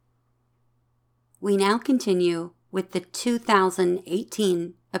We now continue with the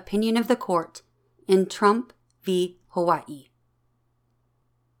 2018 opinion of the court in Trump v. Hawaii.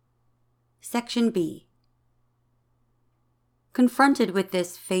 Section B. Confronted with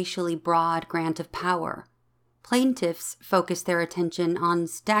this facially broad grant of power, plaintiffs focus their attention on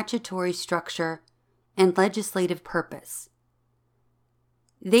statutory structure and legislative purpose.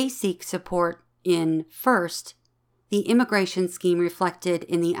 They seek support in, first, the immigration scheme reflected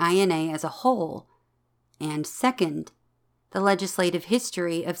in the INA as a whole, and second, the legislative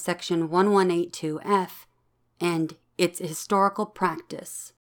history of Section 1182F and its historical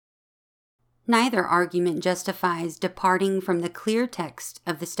practice. Neither argument justifies departing from the clear text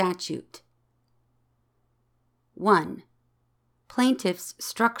of the statute. 1. Plaintiff's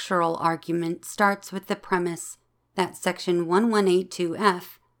structural argument starts with the premise that Section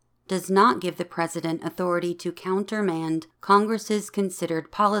 1182F does not give the President authority to countermand Congress's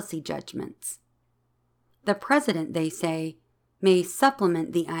considered policy judgments. The President, they say, may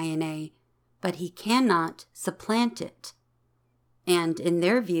supplement the INA, but he cannot supplant it. And in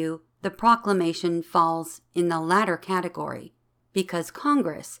their view, the proclamation falls in the latter category because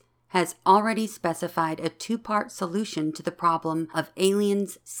Congress has already specified a two-part solution to the problem of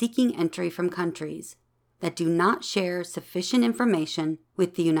aliens seeking entry from countries that do not share sufficient information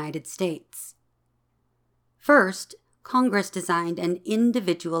with the United States. First, Congress designed an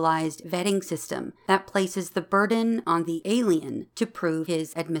individualized vetting system that places the burden on the alien to prove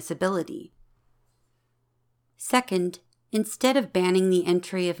his admissibility. Second, instead of banning the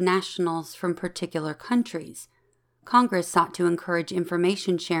entry of nationals from particular countries, Congress sought to encourage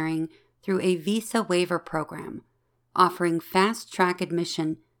information sharing through a visa waiver program, offering fast-track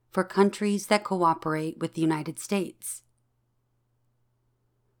admission for countries that cooperate with the United States.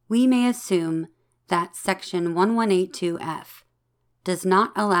 We may assume that Section 1182F does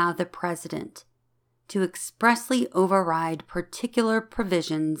not allow the President to expressly override particular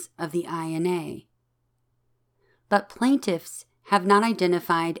provisions of the INA. But plaintiffs have not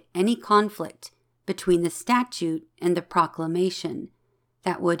identified any conflict between the statute and the proclamation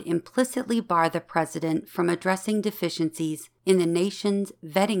that would implicitly bar the President from addressing deficiencies in the nation's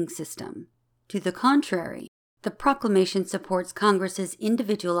vetting system. To the contrary, the proclamation supports Congress's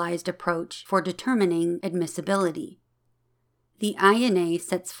individualized approach for determining admissibility. The INA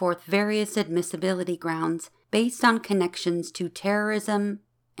sets forth various admissibility grounds based on connections to terrorism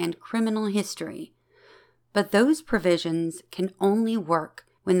and criminal history, but those provisions can only work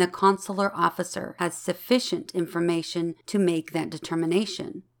when the consular officer has sufficient information to make that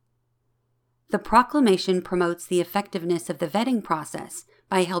determination. The proclamation promotes the effectiveness of the vetting process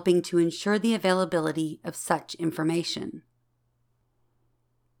by helping to ensure the availability of such information.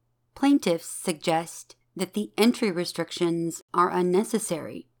 Plaintiffs suggest that the entry restrictions are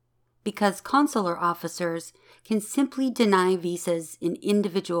unnecessary because consular officers can simply deny visas in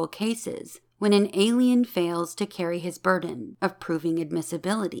individual cases when an alien fails to carry his burden of proving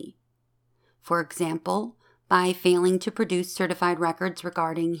admissibility. For example, by failing to produce certified records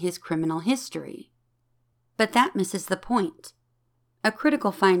regarding his criminal history. But that misses the point. A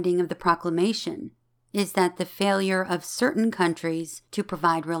critical finding of the proclamation is that the failure of certain countries to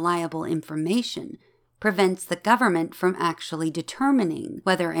provide reliable information prevents the government from actually determining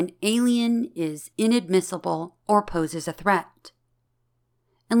whether an alien is inadmissible or poses a threat.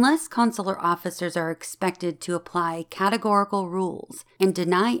 Unless consular officers are expected to apply categorical rules and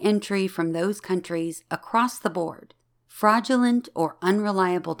deny entry from those countries across the board, fraudulent or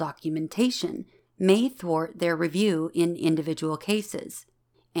unreliable documentation may thwart their review in individual cases.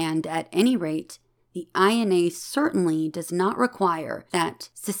 And at any rate, the INA certainly does not require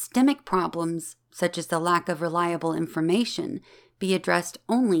that systemic problems, such as the lack of reliable information, be addressed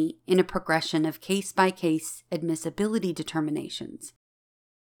only in a progression of case-by-case admissibility determinations.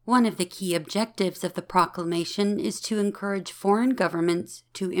 One of the key objectives of the proclamation is to encourage foreign governments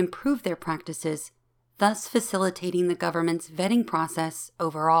to improve their practices, thus facilitating the government's vetting process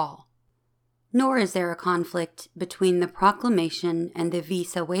overall. Nor is there a conflict between the proclamation and the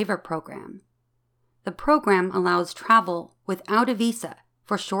visa waiver program. The program allows travel without a visa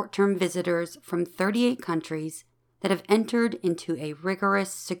for short-term visitors from 38 countries that have entered into a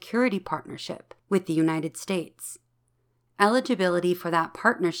rigorous security partnership with the United States. Eligibility for that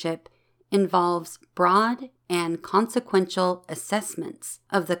partnership involves broad and consequential assessments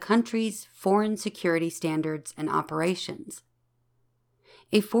of the country's foreign security standards and operations.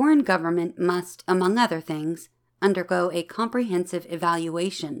 A foreign government must, among other things, undergo a comprehensive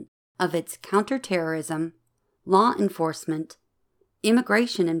evaluation of its counterterrorism, law enforcement,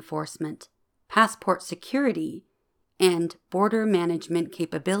 immigration enforcement, passport security, and border management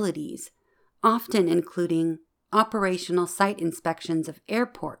capabilities, often including operational site inspections of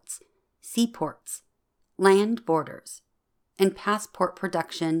airports, seaports, land borders, and passport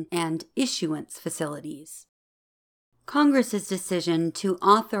production and issuance facilities. Congress's decision to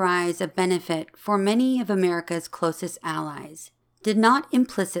authorize a benefit for many of America's closest allies did not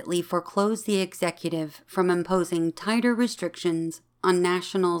implicitly foreclose the executive from imposing tighter restrictions on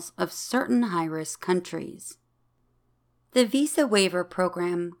nationals of certain high-risk countries. The Visa Waiver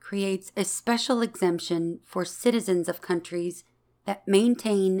Program creates a special exemption for citizens of countries that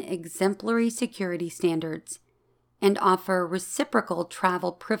maintain exemplary security standards and offer reciprocal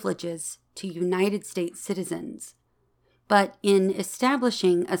travel privileges to United States citizens. But in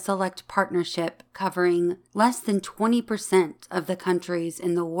establishing a select partnership covering less than 20% of the countries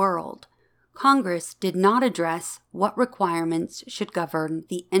in the world, Congress did not address what requirements should govern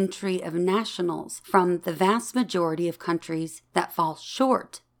the entry of nationals from the vast majority of countries that fall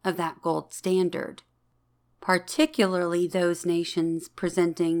short of that gold standard, particularly those nations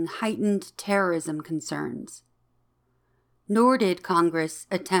presenting heightened terrorism concerns. Nor did Congress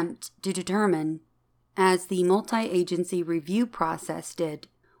attempt to determine, as the multi-agency review process did,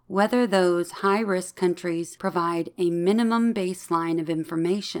 whether those high-risk countries provide a minimum baseline of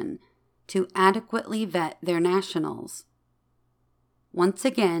information to adequately vet their nationals. Once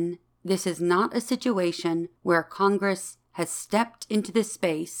again, this is not a situation where Congress has stepped into the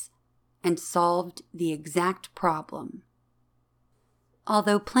space and solved the exact problem.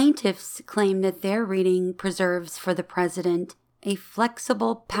 Although plaintiffs claim that their reading preserves for the President a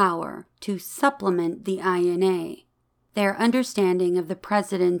flexible power to supplement the INA, their understanding of the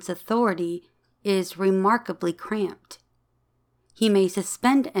President's authority is remarkably cramped. He may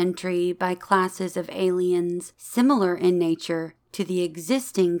suspend entry by classes of aliens similar in nature to the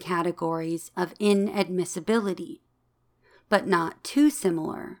existing categories of inadmissibility, but not too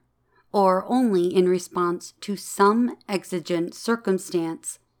similar, or only in response to some exigent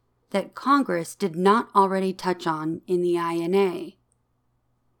circumstance that Congress did not already touch on in the INA.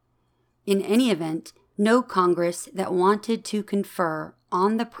 In any event, no Congress that wanted to confer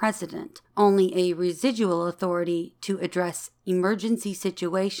on the President only a residual authority to address emergency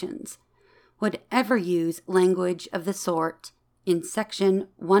situations would ever use language of the sort in Section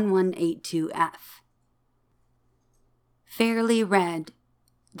 1182F. Fairly read,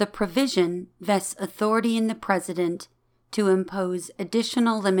 the provision vests authority in the President to impose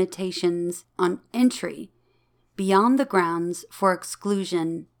additional limitations on entry beyond the grounds for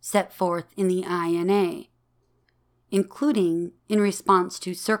exclusion set forth in the INA, including in response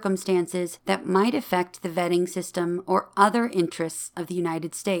to circumstances that might affect the vetting system or other interests of the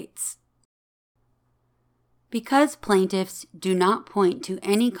United States. Because plaintiffs do not point to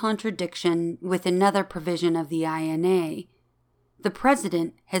any contradiction with another provision of the INA, the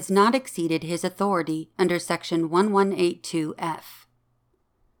President has not exceeded his authority under Section 1182F.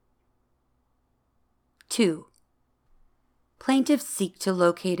 2. Plaintiffs seek to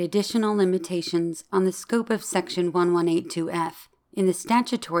locate additional limitations on the scope of Section 1182F in the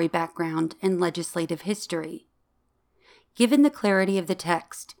statutory background and legislative history. Given the clarity of the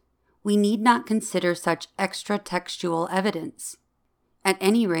text, we need not consider such extra-textual evidence. At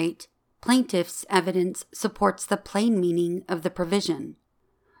any rate, plaintiffs' evidence supports the plain meaning of the provision.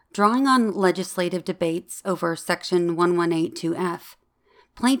 Drawing on legislative debates over Section 1182F,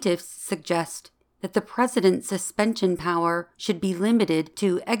 plaintiffs suggest that the President's suspension power should be limited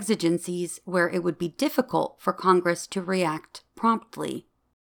to exigencies where it would be difficult for Congress to react promptly.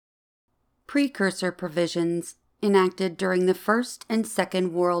 Precursor provisions enacted during the First and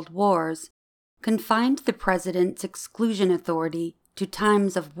Second World Wars confined the President's exclusion authority to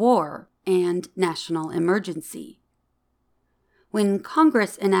times of war and national emergency. When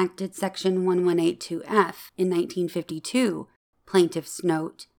Congress enacted Section 1182F in 1952, plaintiffs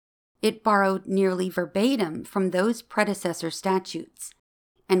note, it borrowed nearly verbatim from those predecessor statutes,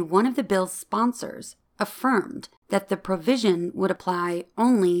 and one of the bill's sponsors affirmed that the provision would apply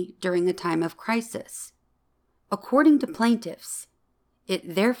only during a time of crisis. According to plaintiffs,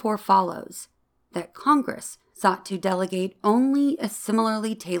 it therefore follows that Congress sought to delegate only a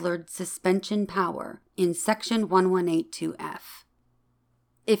similarly tailored suspension power in Section 1182F.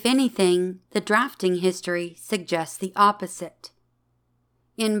 If anything, the drafting history suggests the opposite.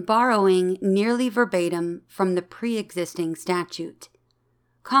 In borrowing nearly verbatim from the pre-existing statute,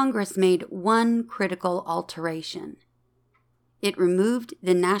 Congress made one critical alteration. It removed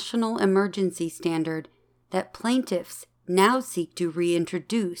the national emergency standard that plaintiffs now seek to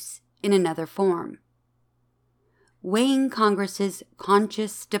reintroduce in another form. Weighing Congress's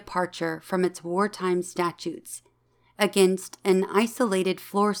conscious departure from its wartime statutes against an isolated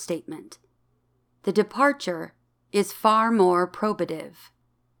floor statement, The departure is far more probative.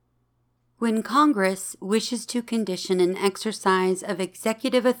 When Congress wishes to condition an exercise of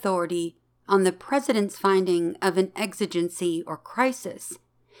executive authority on the President's finding of an exigency or crisis,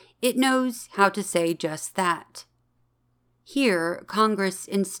 it knows how to say just that. Here, Congress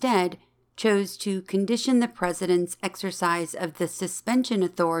instead chose to condition the President's exercise of the suspension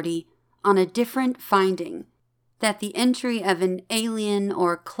authority on a different finding, that the entry of an alien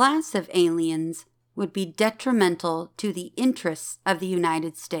or class of aliens would be detrimental to the interests of the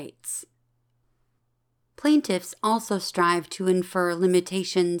United States. Plaintiffs also strive to infer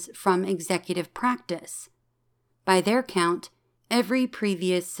limitations from executive practice. By their count, every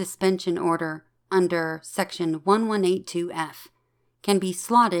previous suspension order under Section 1182F can be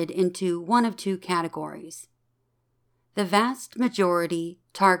slotted into one of two categories. The vast majority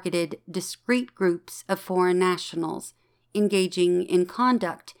targeted discrete groups of foreign nationals engaging in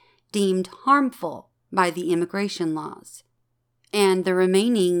conduct deemed harmful by the immigration laws, and the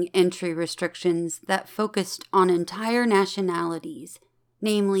remaining entry restrictions that focused on entire nationalities,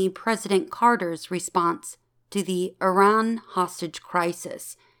 namely President Carter's response to the Iran hostage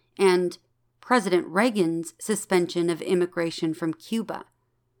crisis and President Reagan's suspension of immigration from Cuba,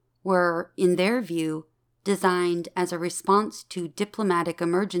 were, in their view, designed as a response to diplomatic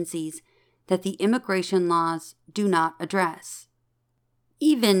emergencies that the immigration laws do not address.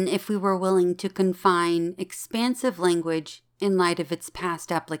 Even if we were willing to confine expansive language in light of its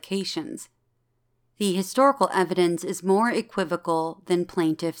past applications, the historical evidence is more equivocal than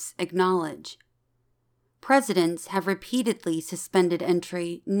plaintiffs acknowledge. Presidents have repeatedly suspended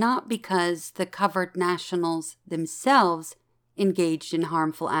entry not because the covered nationals themselves engaged in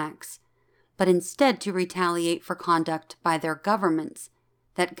harmful acts, but instead to retaliate for conduct by their governments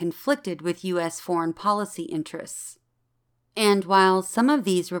that conflicted with U.S. foreign policy interests. And while some of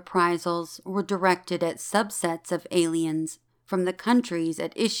these reprisals were directed at subsets of aliens from the countries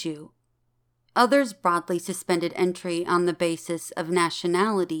at issue, others broadly suspended entry on the basis of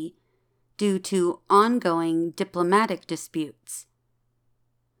nationality due to ongoing diplomatic disputes.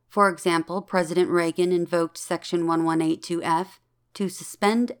 For example, President Reagan invoked Section 1182F to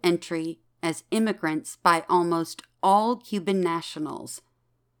suspend entry as immigrants by almost all Cuban nationals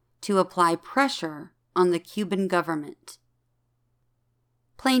to apply pressure on the Cuban government.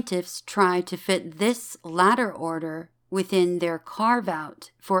 Plaintiffs tried to fit this latter order within their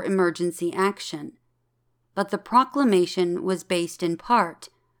carve-out for emergency action, but the proclamation was based in part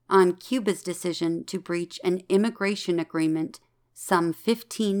on Cuba's decision to breach an immigration agreement some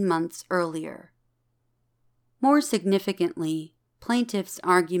 15 months earlier. More significantly, plaintiffs'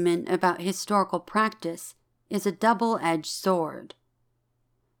 argument about historical practice is a double-edged sword.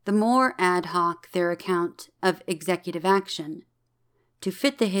 The more ad hoc their account of executive action, to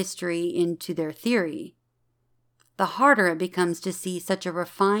fit the history into their theory, the harder it becomes to see such a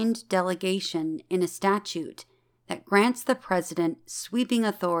refined delegation in a statute that grants the president sweeping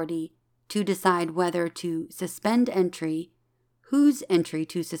authority to decide whether to suspend entry, whose entry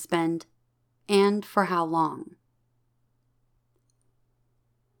to suspend, and for how long.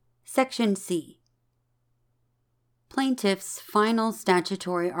 Section C. Plaintiffs' final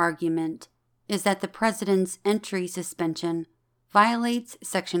statutory argument is that the president's entry suspension violates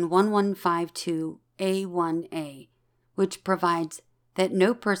Section 1152A1A, which provides that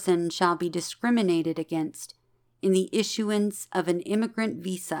no person shall be discriminated against in the issuance of an immigrant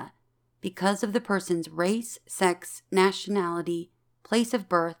visa because of the person's race, sex, nationality, place of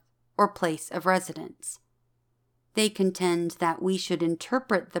birth, or place of residence. They contend that we should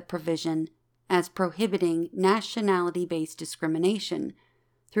interpret the provision as prohibiting nationality-based discrimination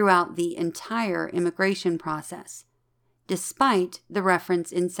throughout the entire immigration process, despite the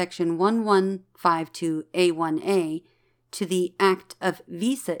reference in Section 1152A1A to the act of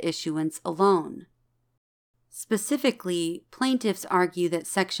visa issuance alone. Specifically, plaintiffs argue that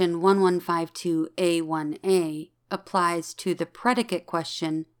Section 1152A1A applies to the predicate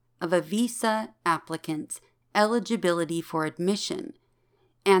question of a visa applicant's eligibility for admission,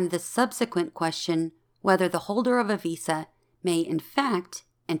 and the subsequent question whether the holder of a visa may in fact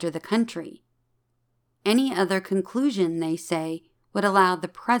enter the country. Any other conclusion, they say, would allow the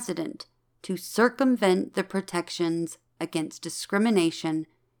president to circumvent the protections against discrimination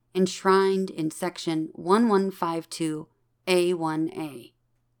enshrined in Section 1152A1A.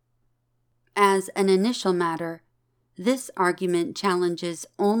 As an initial matter, this argument challenges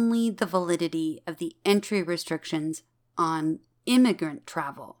only the validity of the entry restrictions on immigrant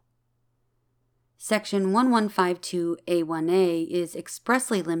travel. Section 1152A1A is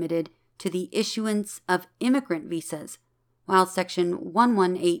expressly limited to the issuance of immigrant visas, while Section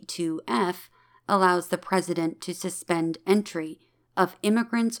 1182F allows the president to suspend entry of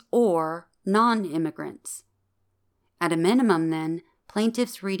immigrants or non-immigrants. At a minimum, then,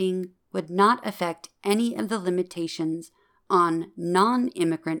 plaintiff's reading would not affect any of the limitations on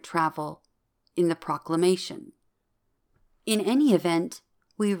non-immigrant travel in the proclamation. In any event,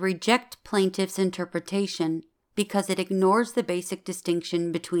 we reject plaintiff's interpretation because it ignores the basic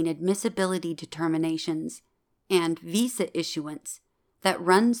distinction between admissibility determinations and visa issuance that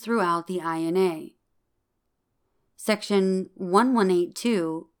runs throughout the INA. Section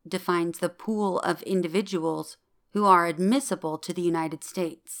 1182 defines the pool of individuals who are admissible to the United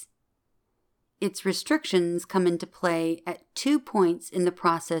States. Its restrictions come into play at 2 points in the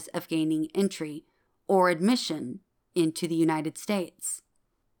process of gaining entry or admission into the United States.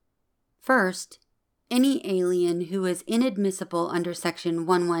 First, any alien who is inadmissible under Section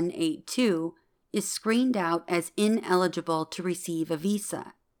 1182 is screened out as ineligible to receive a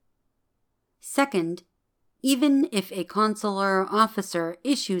visa. Second, even if a consular officer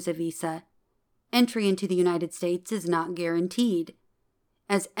issues a visa, entry into the United States is not guaranteed.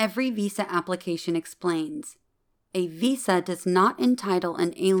 As every visa application explains, a visa does not entitle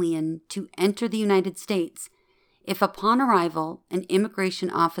an alien to enter the United States if upon arrival an immigration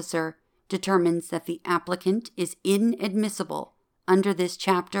officer determines that the applicant is inadmissible under this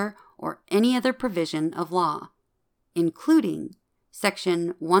chapter or any other provision of law, including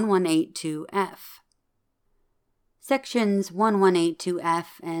Section 1182F. Sections 1182F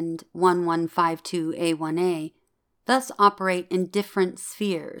and 1152A1A thus operate in different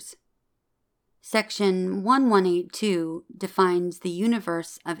spheres. Section 1182 defines the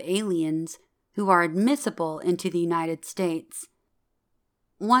universe of aliens who are admissible into the United States.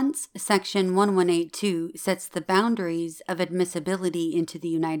 Once Section 1182 sets the boundaries of admissibility into the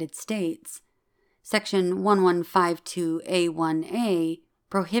United States, Section 1152A1A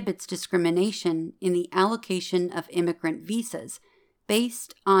prohibits discrimination in the allocation of immigrant visas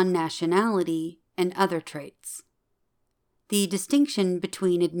based on nationality and other traits. The distinction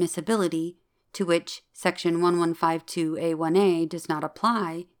between admissibility, to which Section 1152A1A does not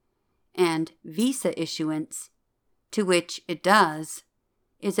apply, and visa issuance, to which it does,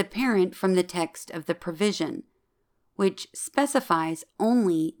 is apparent from the text of the provision, which specifies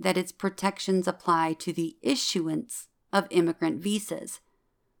only that its protections apply to the issuance of immigrant visas,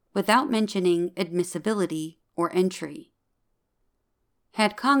 without mentioning admissibility or entry.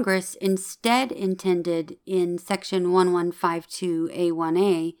 Had Congress instead intended in Section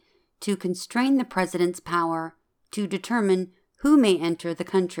 1152A1A to constrain the President's power to determine who may enter the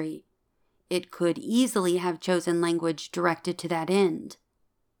country, it could easily have chosen language directed to that end.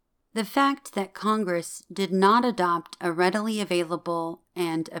 The fact that Congress did not adopt a readily available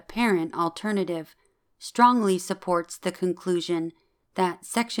and apparent alternative strongly supports the conclusion that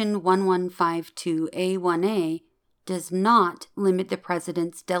Section 1152A1A does not limit the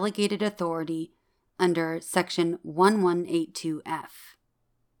President's delegated authority under Section 1182F.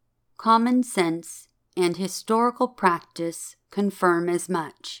 Common sense and historical practice confirm as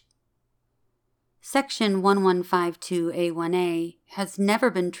much. Section 1152A1A has never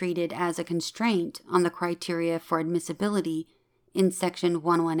been treated as a constraint on the criteria for admissibility in Section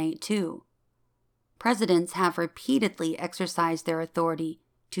 1182. Presidents have repeatedly exercised their authority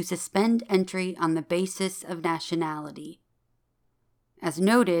to suspend entry on the basis of nationality. As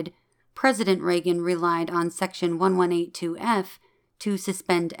noted, President Reagan relied on Section 1182F to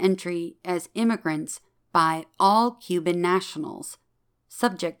suspend entry as immigrants by all Cuban nationals,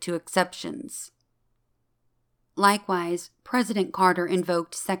 subject to exceptions. Likewise, President Carter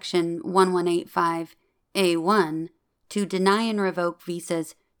invoked Section 1185A1 to deny and revoke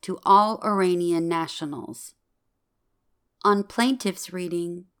visas to all Iranian nationals. On plaintiff's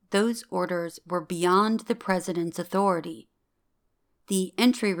reading, those orders were beyond the President's authority. The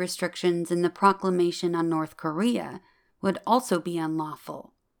entry restrictions in the proclamation on North Korea would also be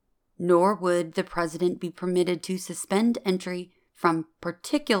unlawful, nor would the President be permitted to suspend entry from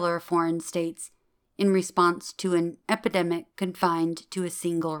particular foreign states in response to an epidemic confined to a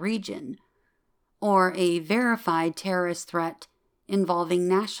single region, or a verified terrorist threat involving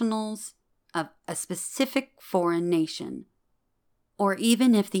nationals of a specific foreign nation, or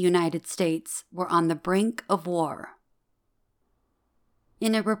even if the United States were on the brink of war.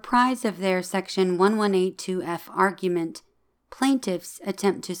 In a reprise of their Section 1182F argument, plaintiffs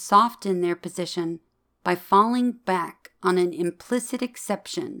attempt to soften their position by falling back on an implicit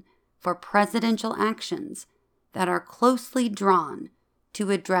exception for presidential actions that are closely drawn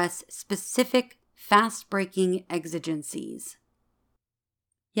to address specific fast-breaking exigencies.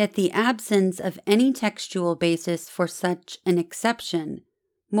 Yet the absence of any textual basis for such an exception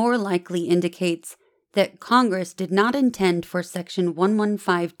more likely indicates that Congress did not intend for Section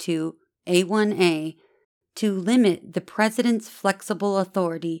 1152A1A to limit the President's flexible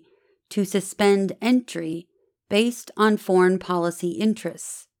authority to suspend entry based on foreign policy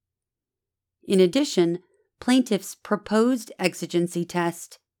interests. In addition, plaintiffs' proposed exigency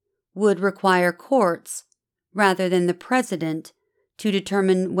test would require courts, rather than the President, to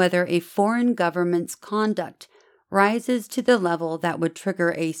determine whether a foreign government's conduct rises to the level that would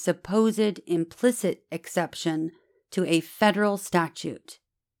trigger a supposed implicit exception to a federal statute.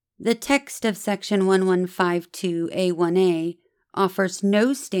 The text of Section 1152A1A offers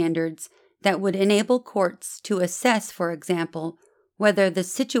no standards that would enable courts to assess, for example, whether the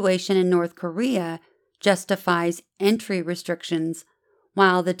situation in North Korea justifies entry restrictions,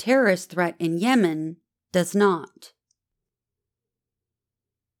 while the terrorist threat in Yemen does not.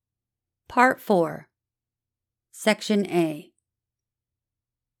 Part 4. Section A.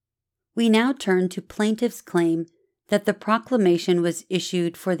 We now turn to plaintiffs' claim that the proclamation was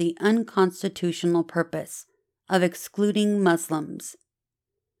issued for the unconstitutional purpose of excluding Muslims.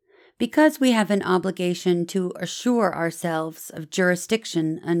 Because we have an obligation to assure ourselves of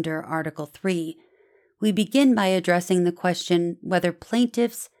jurisdiction under Article 3, we begin by addressing the question whether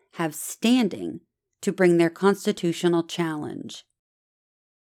plaintiffs have standing to bring their constitutional challenge.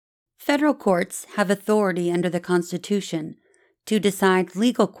 Federal courts have authority under the Constitution to decide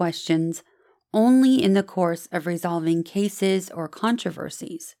legal questions only in the course of resolving cases or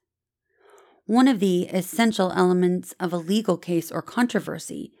controversies. One of the essential elements of a legal case or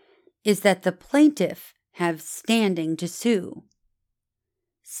controversy is that the plaintiff have standing to sue.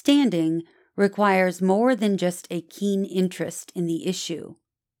 Standing requires more than just a keen interest in the issue.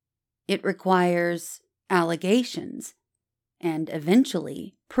 It requires allegations and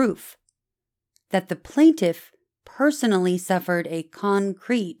eventually proof that the plaintiff personally suffered a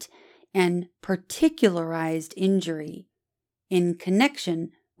concrete and particularized injury in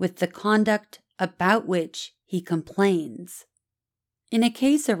connection with the conduct about which he complains. In a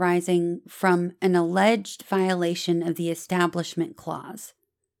case arising from an alleged violation of the Establishment Clause,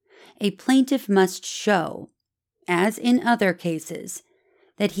 a plaintiff must show, as in other cases,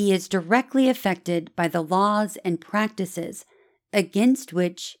 that he is directly affected by the laws and practices against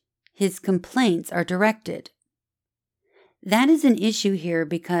which his complaints are directed. That is an issue here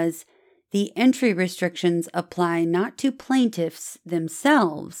because the entry restrictions apply not to plaintiffs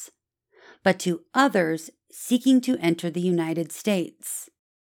themselves, but to others seeking to enter the United States.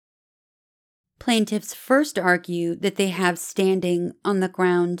 Plaintiffs first argue that they have standing on the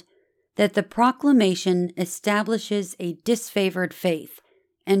ground that the proclamation establishes a disfavored faith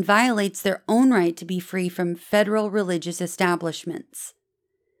and violates their own right to be free from federal religious establishments.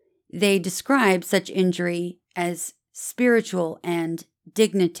 They describe such injury as spiritual and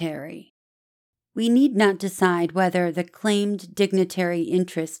dignitary. We need not decide whether the claimed dignitary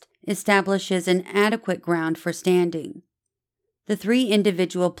interest establishes an adequate ground for standing. The three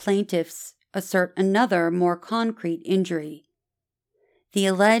individual plaintiffs assert another, more concrete injury: the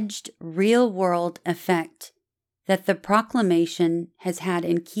alleged real-world effect that the proclamation has had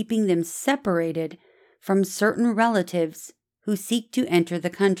in keeping them separated from certain relatives who seek to enter the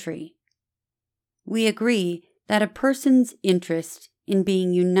country. We agree that a person's interest in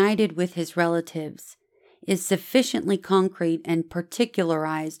being united with his relatives is sufficiently concrete and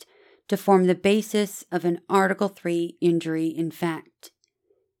particularized to form the basis of an Article 3 injury in fact.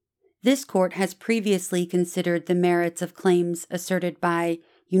 This court has previously considered the merits of claims asserted by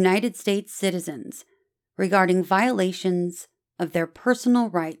United States citizens regarding violations of their personal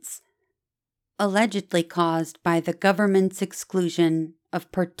rights allegedly caused by the government's exclusion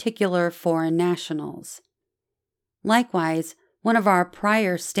of particular foreign nationals. Likewise, one of our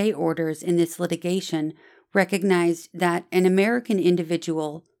prior stay orders in this litigation recognized that an American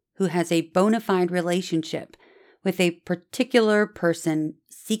individual who has a bona fide relationship with a particular person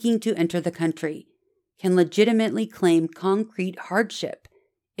seeking to enter the country can legitimately claim concrete hardship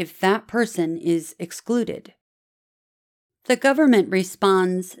if that person is excluded. The government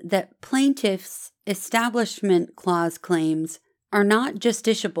responds that plaintiffs' Establishment Clause claims are not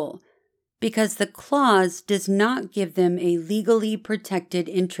justiciable because the clause does not give them a legally protected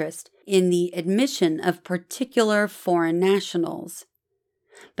interest in the admission of particular foreign nationals.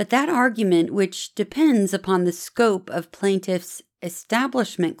 But that argument, which depends upon the scope of plaintiffs'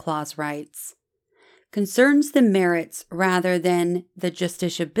 Establishment Clause rights, concerns the merits rather than the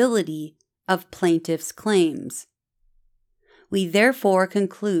justiciability of plaintiffs' claims. We therefore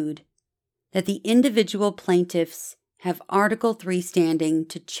conclude that the individual plaintiffs have Article 3 standing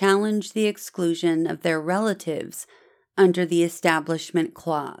to challenge the exclusion of their relatives under the Establishment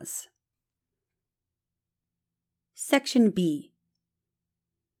Clause. Section B.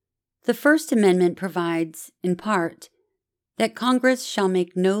 The First Amendment provides, in part, that Congress shall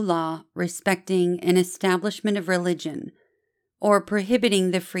make no law respecting an establishment of religion or prohibiting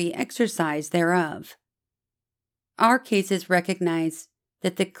the free exercise thereof. Our cases recognize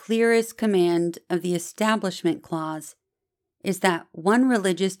that the clearest command of the Establishment Clause is that one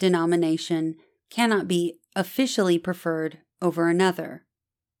religious denomination cannot be officially preferred over another.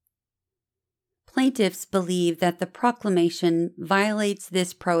 Plaintiffs believe that the proclamation violates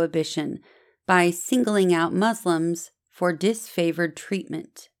this prohibition by singling out Muslims for disfavored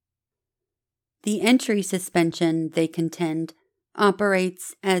treatment. The entry suspension, they contend,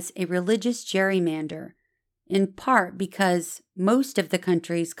 operates as a religious gerrymander, in part because most of the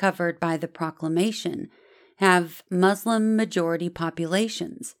countries covered by the proclamation have Muslim-majority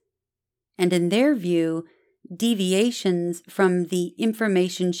populations, and in their view, deviations from the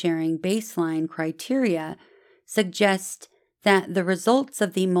information-sharing baseline criteria suggest that the results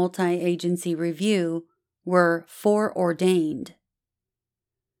of the multi-agency review were foreordained.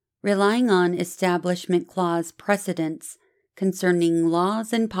 Relying on Establishment Clause precedents concerning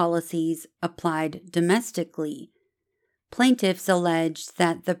laws and policies applied domestically, plaintiffs alleged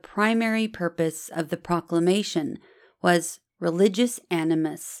that the primary purpose of the proclamation was religious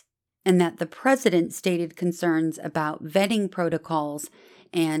animus, and that the president stated concerns about vetting protocols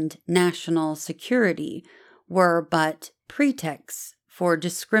and national security were but pretexts for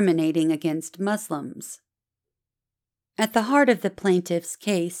discriminating against Muslims. At the heart of the plaintiff's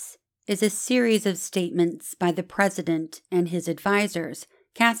case is a series of statements by the president and his advisors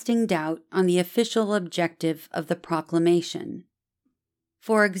casting doubt on the official objective of the proclamation.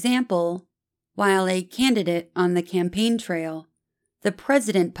 For example, while a candidate on the campaign trail, the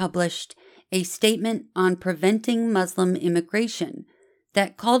president published a statement on preventing Muslim immigration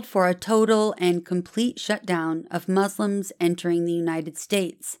that called for a total and complete shutdown of Muslims entering the United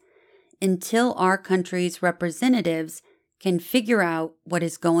States until our country's representatives can figure out what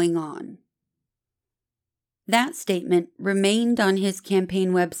is going on. That statement remained on his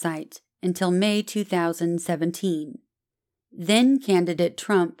campaign website until May 2017. Then candidate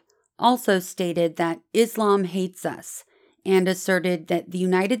Trump also stated that Islam hates us and asserted that the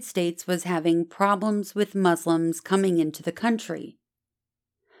United States was having problems with Muslims coming into the country.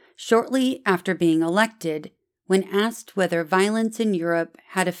 Shortly after being elected, when asked whether violence in Europe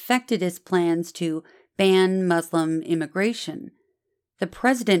had affected his plans to ban Muslim immigration, the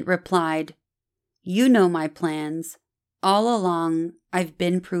president replied, "You know my plans. All along, I've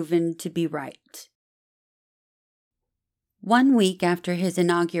been proven to be right." 1 week after his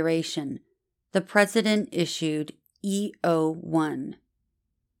inauguration, the president issued EO1.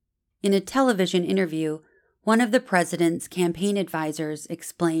 In a television interview, one of the president's campaign advisors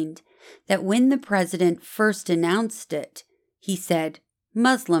explained that when the president first announced it, he said,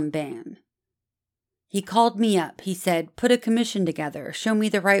 "Muslim ban." "He called me up. He said, 'Put a commission together. Show me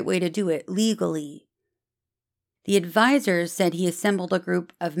the right way to do it legally.'" The advisors said he assembled a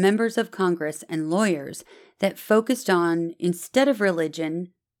group of members of Congress and lawyers that focused on, instead of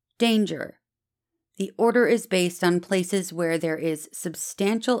religion, danger. The order is based on places where there is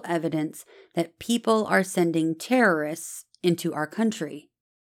substantial evidence that people are sending terrorists into our country.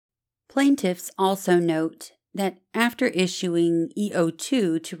 Plaintiffs also note that after issuing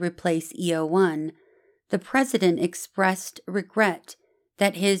EO2 to replace EO1, the president expressed regret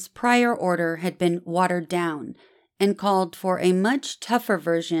that his prior order had been watered down and called for a much tougher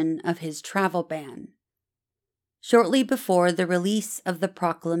version of his travel ban. Shortly before the release of the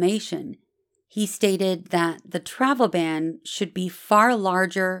proclamation, he stated that the travel ban should be far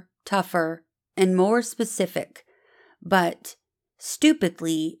larger, tougher, and more specific, but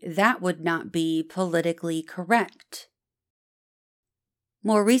stupidly, that would not be politically correct.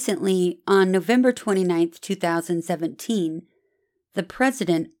 More recently, on November 29, 2017, the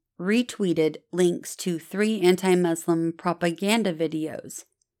president retweeted links to 3 anti-Muslim propaganda videos.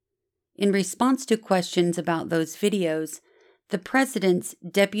 In response to questions about those videos, the president's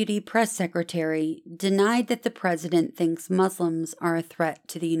deputy press secretary denied that the president thinks Muslims are a threat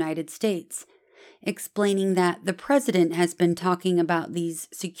to the United States, explaining that the president has been talking about these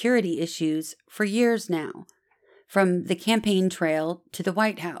security issues for years now, from the campaign trail to the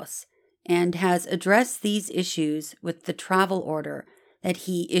White House, and has addressed these issues with the travel order that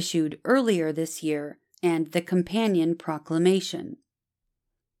he issued earlier this year and the companion proclamation.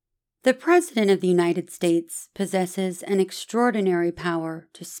 The President of the United States possesses an extraordinary power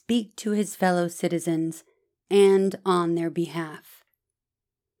to speak to his fellow citizens and on their behalf.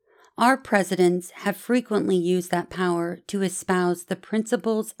 Our presidents have frequently used that power to espouse the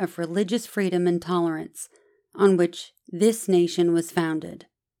principles of religious freedom and tolerance on which this nation was founded.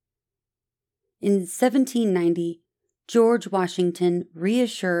 In 1790, George Washington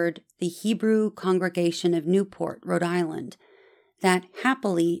reassured the Hebrew congregation of Newport, Rhode Island, that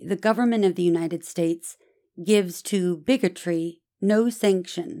happily the government of the United States gives to bigotry no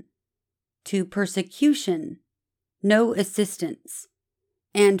sanction, to persecution no assistance,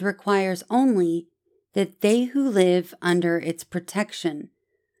 and requires only that they who live under its protection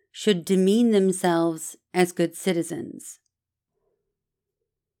should demean themselves as good citizens.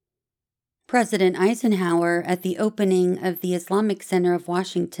 President Eisenhower, at the opening of the Islamic Center of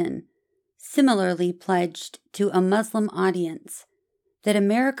Washington, similarly pledged to a Muslim audience that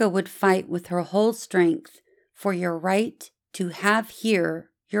America would fight with her whole strength for your right to have here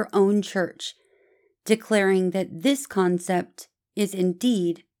your own church, declaring that this concept is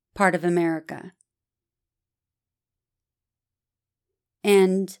indeed part of America.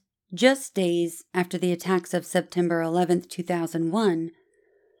 And just days after the attacks of September 11, 2001,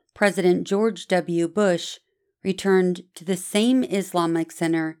 President George W. Bush returned to the same Islamic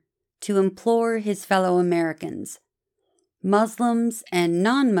Center to implore his fellow Americans, Muslims and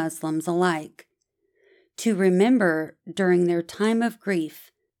non-Muslims alike, to remember during their time of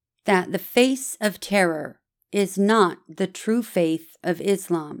grief that the face of terror is not the true faith of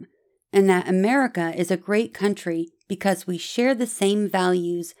Islam, and that America is a great country because we share the same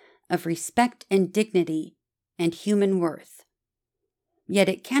values of respect and dignity and human worth. Yet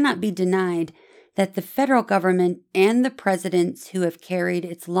it cannot be denied that the federal government and the presidents who have carried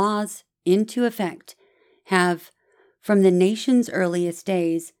its laws into effect have, from the nation's earliest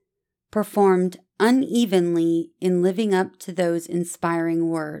days, performed unevenly in living up to those inspiring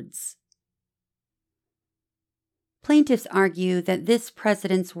words. Plaintiffs argue that this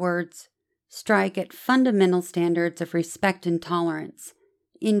president's words strike at fundamental standards of respect and tolerance,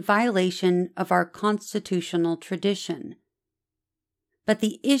 in violation of our constitutional tradition. But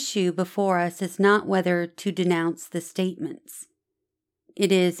the issue before us is not whether to denounce the statements.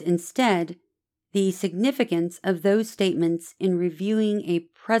 It is, instead, the significance of those statements in reviewing a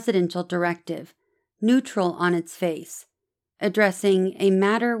presidential directive, neutral on its face, addressing a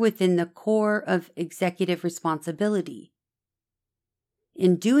matter within the core of executive responsibility.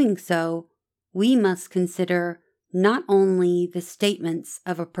 In doing so, we must consider not only the statements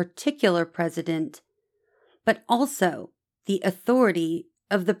of a particular president, but also the authority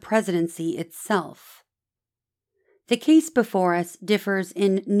of the presidency itself. The case before us differs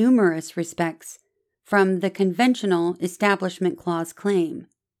in numerous respects from the conventional Establishment Clause claim.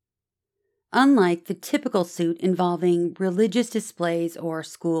 Unlike the typical suit involving religious displays or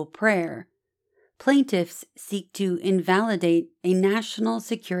school prayer, plaintiffs seek to invalidate a national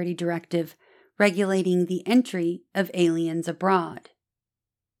security directive regulating the entry of aliens abroad.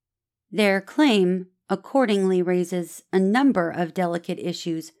 Their claim accordingly raises a number of delicate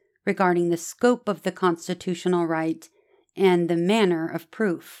issues regarding the scope of the constitutional right and the manner of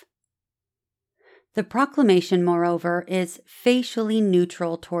proof. The proclamation, moreover, is facially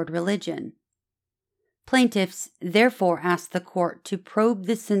neutral toward religion. Plaintiffs therefore ask the court to probe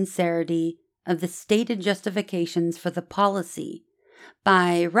the sincerity of the stated justifications for the policy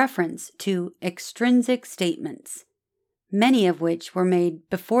by reference to extrinsic statements, many of which were made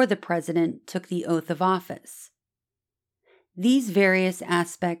before the president took the oath of office. These various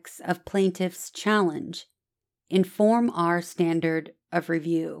aspects of plaintiffs' challenge inform our standard of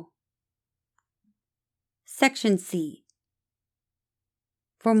review. Section C.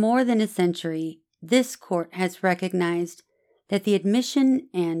 For more than a century, this court has recognized that the admission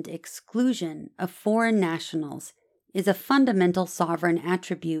and exclusion of foreign nationals is a fundamental sovereign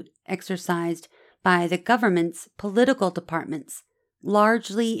attribute exercised by the government's political departments,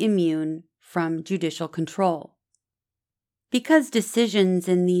 largely immune from judicial control. Because decisions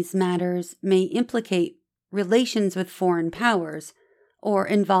in these matters may implicate relations with foreign powers or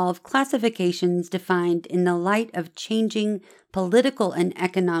involve classifications defined in the light of changing political and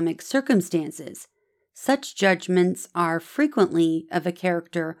economic circumstances, such judgments are frequently of a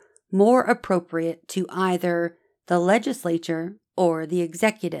character more appropriate to either the legislature or the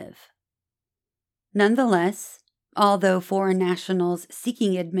executive. Nonetheless, although foreign nationals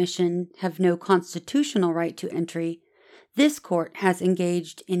seeking admission have no constitutional right to entry, this court has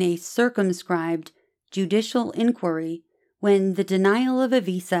engaged in a circumscribed judicial inquiry when the denial of a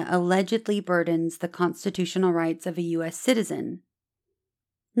visa allegedly burdens the constitutional rights of a U.S. citizen.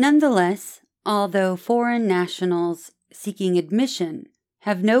 Nonetheless, although foreign nationals seeking admission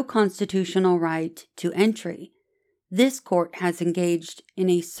have no constitutional right to entry, this court has engaged in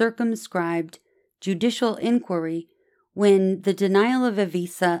a circumscribed judicial inquiry when the denial of a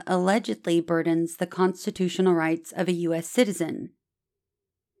visa allegedly burdens the constitutional rights of a U.S. citizen.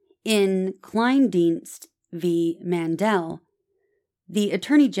 In Kleindienst v. Mandel, the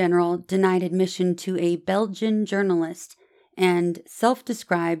Attorney General denied admission to a Belgian journalist and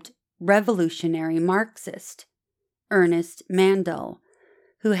self-described revolutionary Marxist, Ernest Mandel,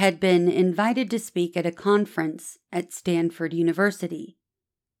 who had been invited to speak at a conference at Stanford University.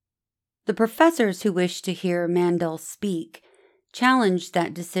 The professors who wished to hear Mandel speak challenged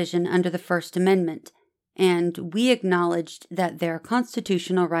that decision under the First Amendment, and we acknowledged that their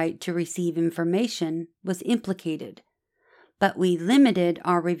constitutional right to receive information was implicated. But we limited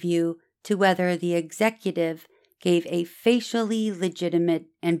our review to whether the executive gave a facially legitimate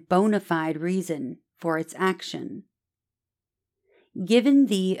and bona fide reason for its action. Given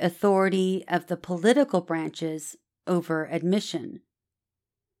the authority of the political branches over admission,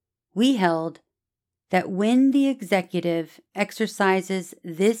 we held that when the executive exercises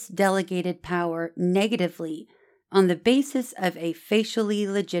this delegated power negatively on the basis of a facially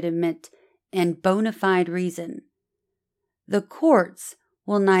legitimate and bona fide reason, the courts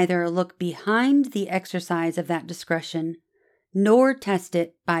will neither look behind the exercise of that discretion nor test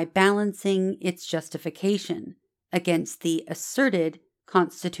it by balancing its justification against the asserted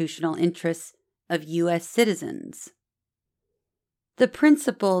constitutional interests of U.S. citizens. The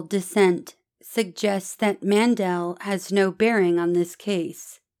principal dissent suggests that Mandel has no bearing on this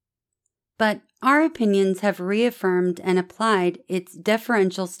case, but our opinions have reaffirmed and applied its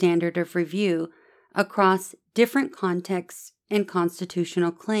deferential standard of review across different contexts and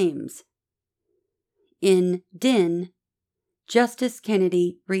constitutional claims. In Dinh, Justice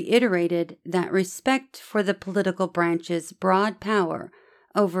Kennedy reiterated that respect for the political branch's broad power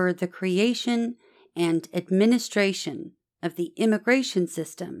over the creation and administration of the immigration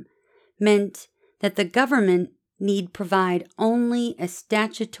system meant that the government need provide only a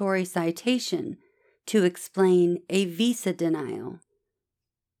statutory citation to explain a visa denial.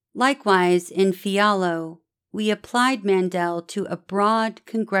 Likewise, in Fialo, we applied Mandel to a broad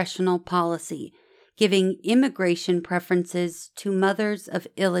congressional policy giving immigration preferences to mothers of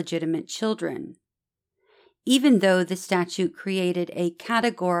illegitimate children. Even though the statute created a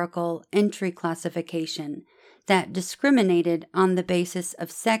categorical entry classification that discriminated on the basis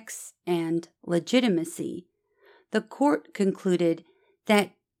of sex and legitimacy, the court concluded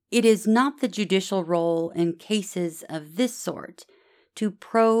that it is not the judicial role in cases of this sort to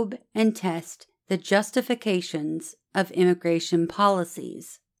probe and test the justifications of immigration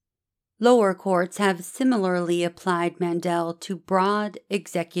policies. Lower courts have similarly applied Mandel to broad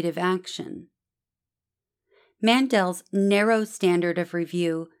executive action. Mandel's narrow standard of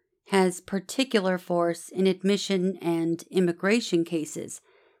review has particular force in admission and immigration cases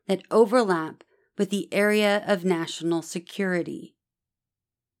that overlap with the area of national security.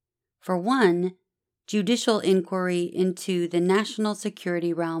 For one, judicial inquiry into the national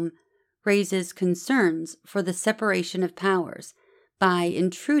security realm raises concerns for the separation of powers by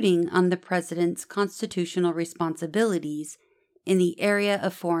intruding on the president's constitutional responsibilities in the area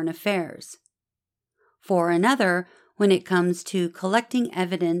of foreign affairs. For another, when it comes to collecting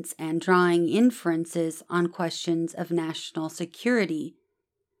evidence and drawing inferences on questions of national security,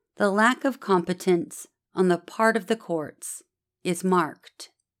 the lack of competence on the part of the courts is marked.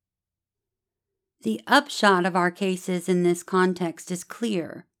 The upshot of our cases in this context is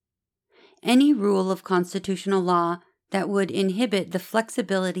clear. Any rule of constitutional law that would inhibit the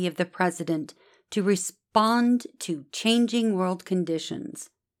flexibility of the president to respond to changing world conditions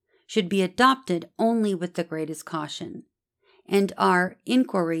should be adopted only with the greatest caution, and our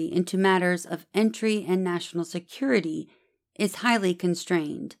inquiry into matters of entry and national security is highly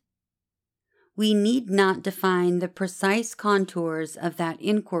constrained. We need not define the precise contours of that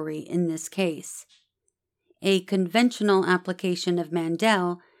inquiry in this case. A conventional application of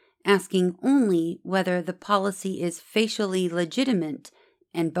Mandel asking only whether the policy is facially legitimate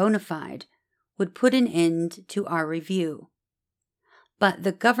and bona fide would put an end to our review. But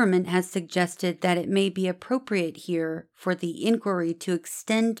the government has suggested that it may be appropriate here for the inquiry to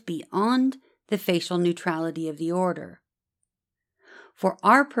extend beyond the facial neutrality of the order. For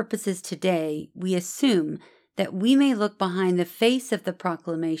our purposes today, we assume that we may look behind the face of the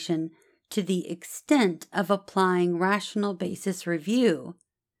proclamation to the extent of applying rational basis review.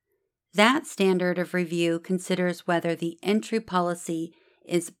 That standard of review considers whether the entry policy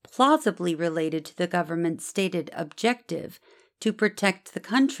is plausibly related to the government's stated objective to protect the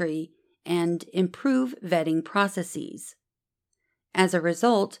country and improve vetting processes. As a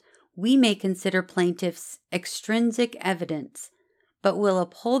result, we may consider plaintiffs' extrinsic evidence, but will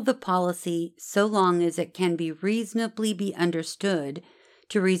uphold the policy so long as it can be reasonably be understood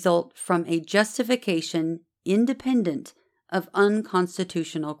to result from a justification independent of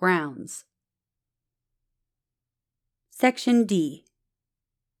unconstitutional grounds. Section D.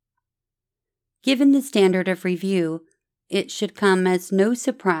 Given the standard of review, it should come as no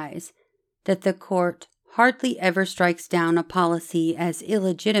surprise that the court hardly ever strikes down a policy as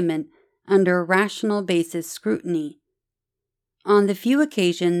illegitimate under rational basis scrutiny. On the few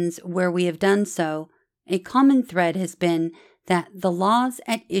occasions where we have done so, a common thread has been that the laws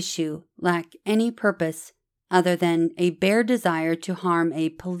at issue lack any purpose other than a bare desire to harm a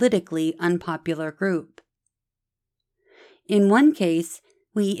politically unpopular group. In one case,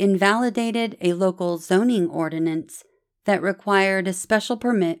 we invalidated a local zoning ordinance that required a special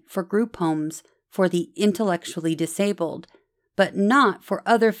permit for group homes for the intellectually disabled, but not for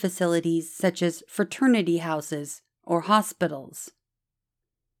other facilities such as fraternity houses or hospitals.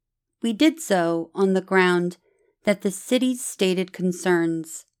 We did so on the ground that the city's stated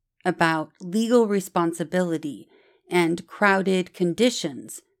concerns about legal responsibility and crowded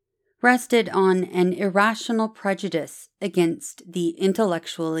conditions rested on an irrational prejudice against the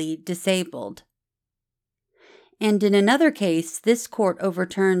intellectually disabled. And in another case, this court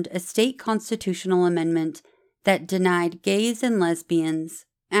overturned a state constitutional amendment that denied gays and lesbians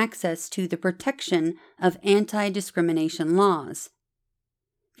access to the protection of anti-discrimination laws.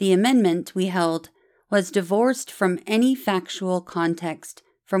 The amendment, we held, was divorced from any factual context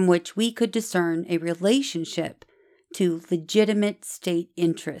from which we could discern a relationship to legitimate state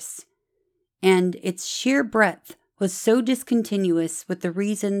interests, and its sheer breadth was so discontinuous with the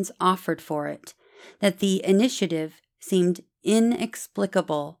reasons offered for it that the initiative seemed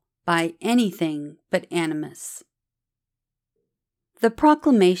inexplicable by anything but animus. The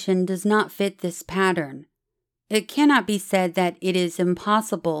proclamation does not fit this pattern. It cannot be said that it is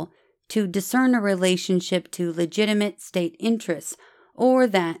impossible to discern a relationship to legitimate state interests, or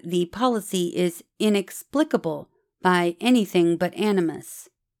that the policy is inexplicable by anything but animus.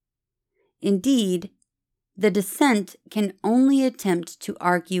 Indeed, the dissent can only attempt to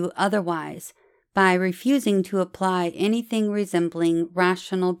argue otherwise by refusing to apply anything resembling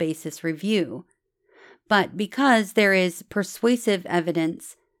rational basis review. But because there is persuasive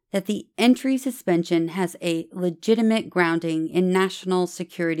evidence that the entry suspension has a legitimate grounding in national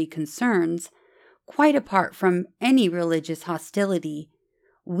security concerns, quite apart from any religious hostility,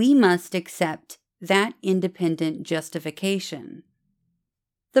 we must accept that independent justification.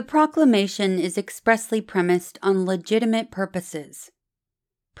 The proclamation is expressly premised on legitimate purposes,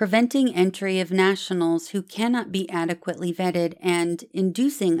 preventing entry of nationals who cannot be adequately vetted and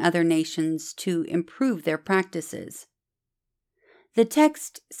inducing other nations to improve their practices. The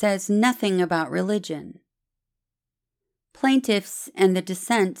text says nothing about religion. Plaintiffs and the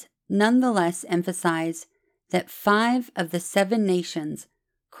dissent nonetheless emphasize that 5 of the 7 nations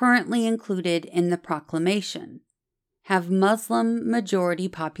currently included in the proclamation have Muslim majority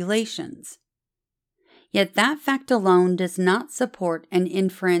populations. Yet that fact alone does not support an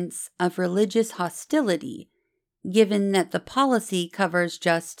inference of religious hostility, given that the policy covers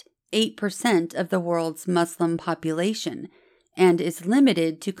just 8% of the world's Muslim population and is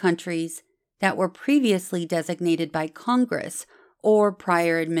limited to countries that were previously designated by Congress or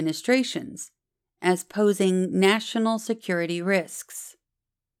prior administrations as posing national security risks.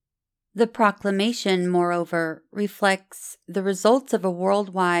 The proclamation, moreover, reflects the results of a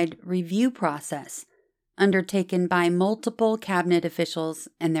worldwide review process undertaken by multiple cabinet officials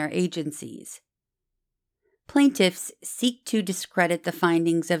and their agencies. Plaintiffs seek to discredit the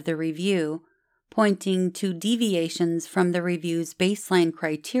findings of the review, pointing to deviations from the review's baseline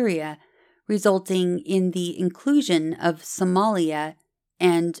criteria, resulting in the inclusion of Somalia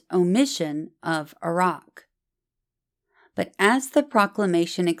and omission of Iraq. But as the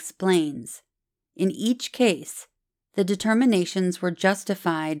proclamation explains, in each case, the determinations were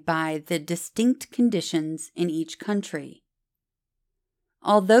justified by the distinct conditions in each country.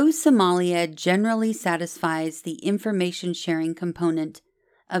 Although Somalia generally satisfies the information sharing component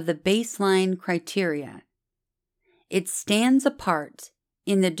of the baseline criteria, it stands apart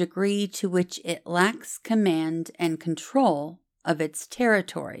in the degree to which it lacks command and control of its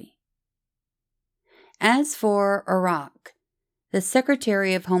territory. As for Iraq, the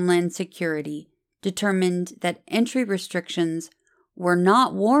Secretary of Homeland Security determined that entry restrictions were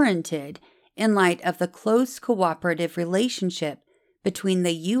not warranted in light of the close cooperative relationship between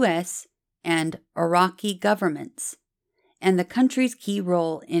the U.S. and Iraqi governments and the country's key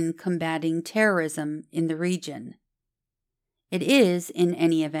role in combating terrorism in the region. It is, in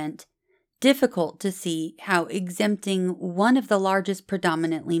any event, difficult to see how exempting one of the largest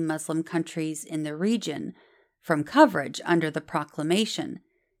predominantly Muslim countries in the region from coverage under the proclamation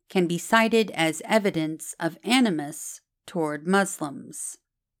can be cited as evidence of animus toward Muslims.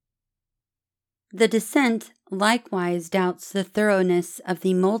 The dissent likewise doubts the thoroughness of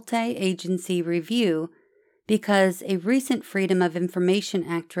the multi-agency review because a recent Freedom of Information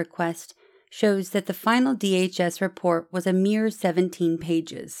Act request shows that the final DHS report was a mere 17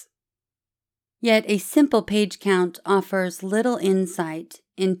 pages. Yet a simple page count offers little insight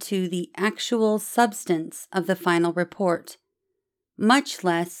into the actual substance of the final report, much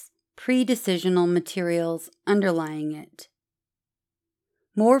less pre-decisional materials underlying it.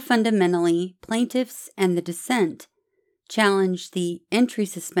 More fundamentally, plaintiffs and the dissent challenge the entry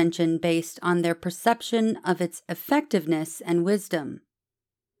suspension based on their perception of its effectiveness and wisdom.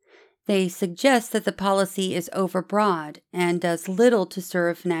 They suggest that the policy is overbroad and does little to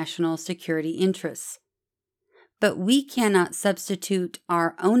serve national security interests. But we cannot substitute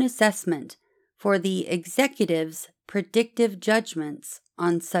our own assessment for the executive's predictive judgments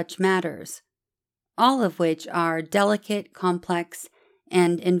on such matters, all of which are delicate, complex,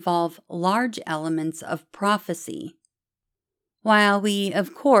 and involve large elements of prophecy. While we,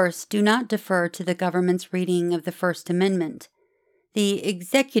 of course, do not defer to the government's reading of the First Amendment, the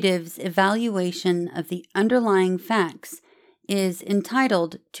executive's evaluation of the underlying facts is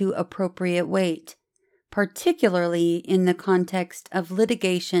entitled to appropriate weight, particularly in the context of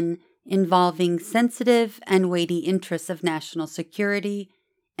litigation involving sensitive and weighty interests of national security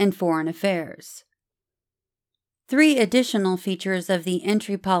and foreign affairs. 3 additional features of the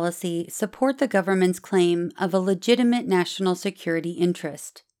entry policy support the government's claim of a legitimate national security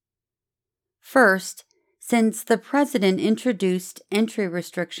interest. First, since the President introduced entry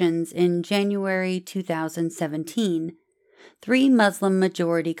restrictions in January 2017, 3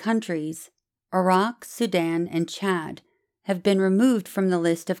 Muslim-majority countries, Iraq, Sudan, and Chad, have been removed from the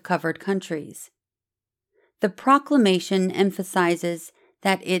list of covered countries. The proclamation emphasizes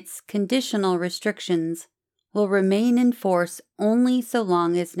that its conditional restrictions will remain in force only so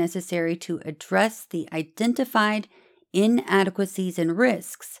long as necessary to address the identified inadequacies and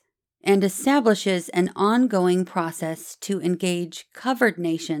risks, and establishes an ongoing process to engage covered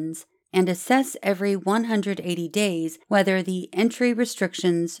nations and assess every 180 days whether the entry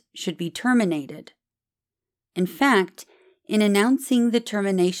restrictions should be terminated. In fact, in announcing the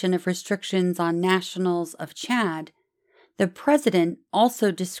termination of restrictions on nationals of Chad, the President also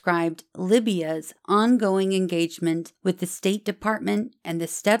described Libya's ongoing engagement with the State Department and the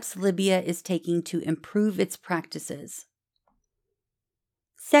steps Libya is taking to improve its practices.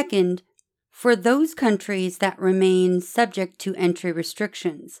 Second, for those countries that remain subject to entry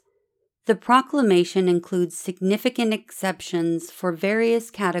restrictions, the proclamation includes significant exceptions for various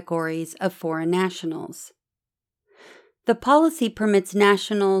categories of foreign nationals. The policy permits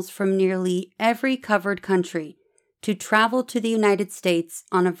nationals from nearly every covered country to travel to the United States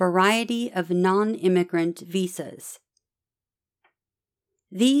on a variety of non-immigrant visas.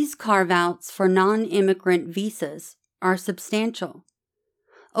 These carve-outs for non-immigrant visas are substantial.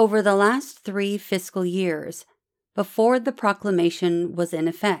 Over the last 3 fiscal years, before the proclamation was in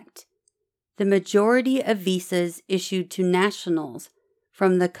effect, the majority of visas issued to nationals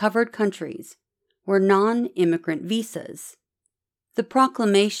from the covered countries were non-immigrant visas. The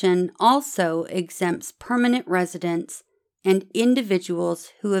proclamation also exempts permanent residents and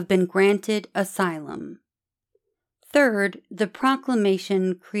individuals who have been granted asylum. Third, the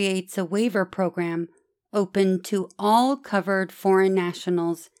proclamation creates a waiver program open to all covered foreign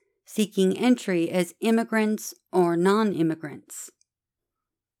nationals seeking entry as immigrants or non-immigrants.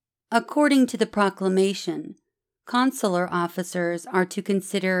 According to the proclamation, consular officers are to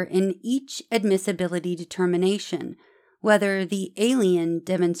consider in each admissibility determination whether the alien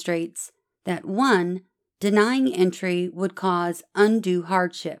demonstrates that 1. Denying entry would cause undue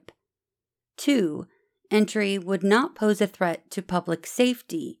hardship, 2. Entry would not pose a threat to public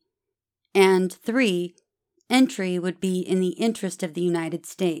safety, and 3. Entry would be in the interest of the United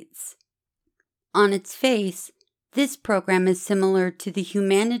States. On its face, this program is similar to the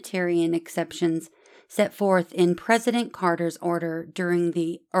humanitarian exceptions set forth in President Carter's order during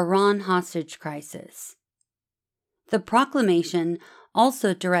the Iran hostage crisis. The proclamation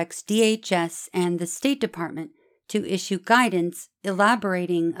also directs DHS and the State Department to issue guidance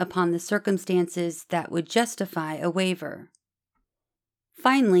elaborating upon the circumstances that would justify a waiver.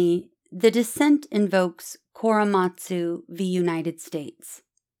 Finally, the dissent invokes Korematsu v. United States,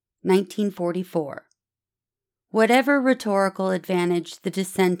 1944. Whatever rhetorical advantage the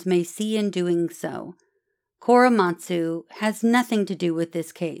dissent may see in doing so, Korematsu has nothing to do with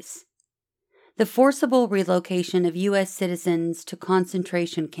this case. The forcible relocation of U.S. citizens to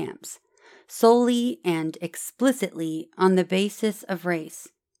concentration camps, solely and explicitly on the basis of race,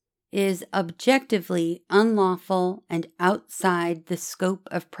 is objectively unlawful and outside the scope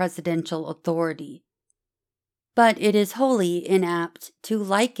of presidential authority. But it is wholly inapt to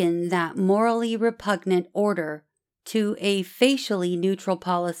liken that morally repugnant order to a facially neutral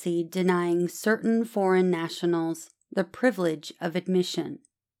policy denying certain foreign nationals the privilege of admission.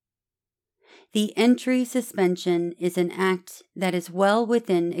 The entry suspension is an act that is well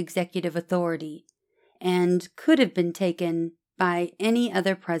within executive authority and could have been taken by any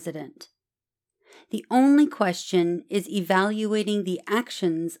other president. The only question is evaluating the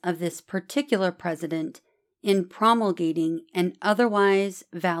actions of this particular president in promulgating an otherwise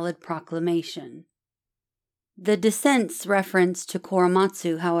valid proclamation. The dissent's reference to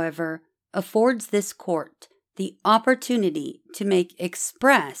Korematsu, however, affords this court the opportunity to make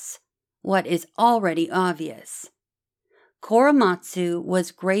express what is already obvious. Korematsu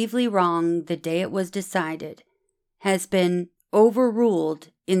was gravely wrong the day it was decided, has been overruled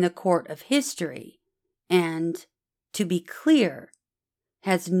in the court of history, and, to be clear,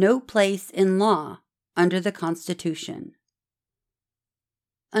 has no place in law under the Constitution.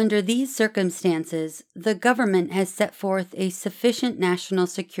 Under these circumstances, the government has set forth a sufficient national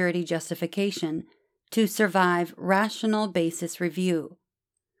security justification to survive rational basis review.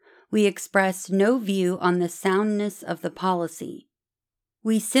 We express no view on the soundness of the policy.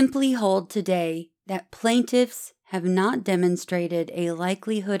 We simply hold today that plaintiffs have not demonstrated a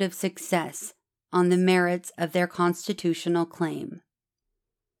likelihood of success on the merits of their constitutional claim.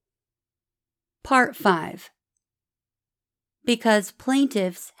 Part 5. Because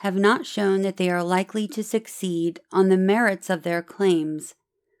plaintiffs have not shown that they are likely to succeed on the merits of their claims,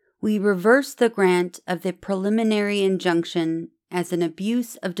 we reverse the grant of the preliminary injunction as an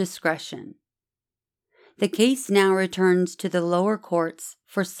abuse of discretion. The case now returns to the lower courts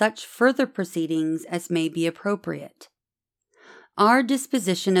for such further proceedings as may be appropriate. Our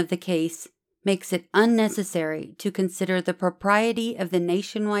disposition of the case makes it unnecessary to consider the propriety of the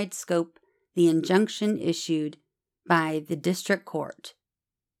nationwide scope the injunction issued by the district court.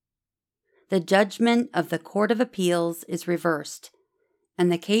 The judgment of the Court of Appeals is reversed,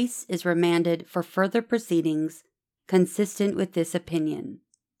 and the case is remanded for further proceedings consistent with this opinion.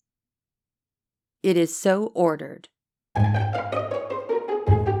 It is so ordered.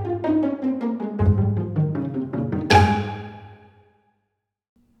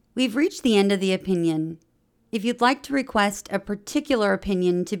 We've reached the end of the opinion. If you'd like to request a particular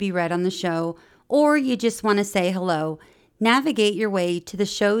opinion to be read on the show, or you just want to say hello, navigate your way to the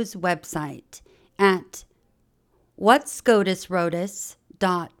show's website at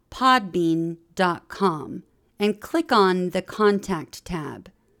whatscotuswroteus.podbean.com and click on the Contact tab.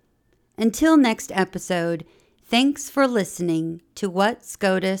 Until next episode, thanks for listening to What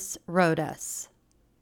SCOTUS Wrote Us.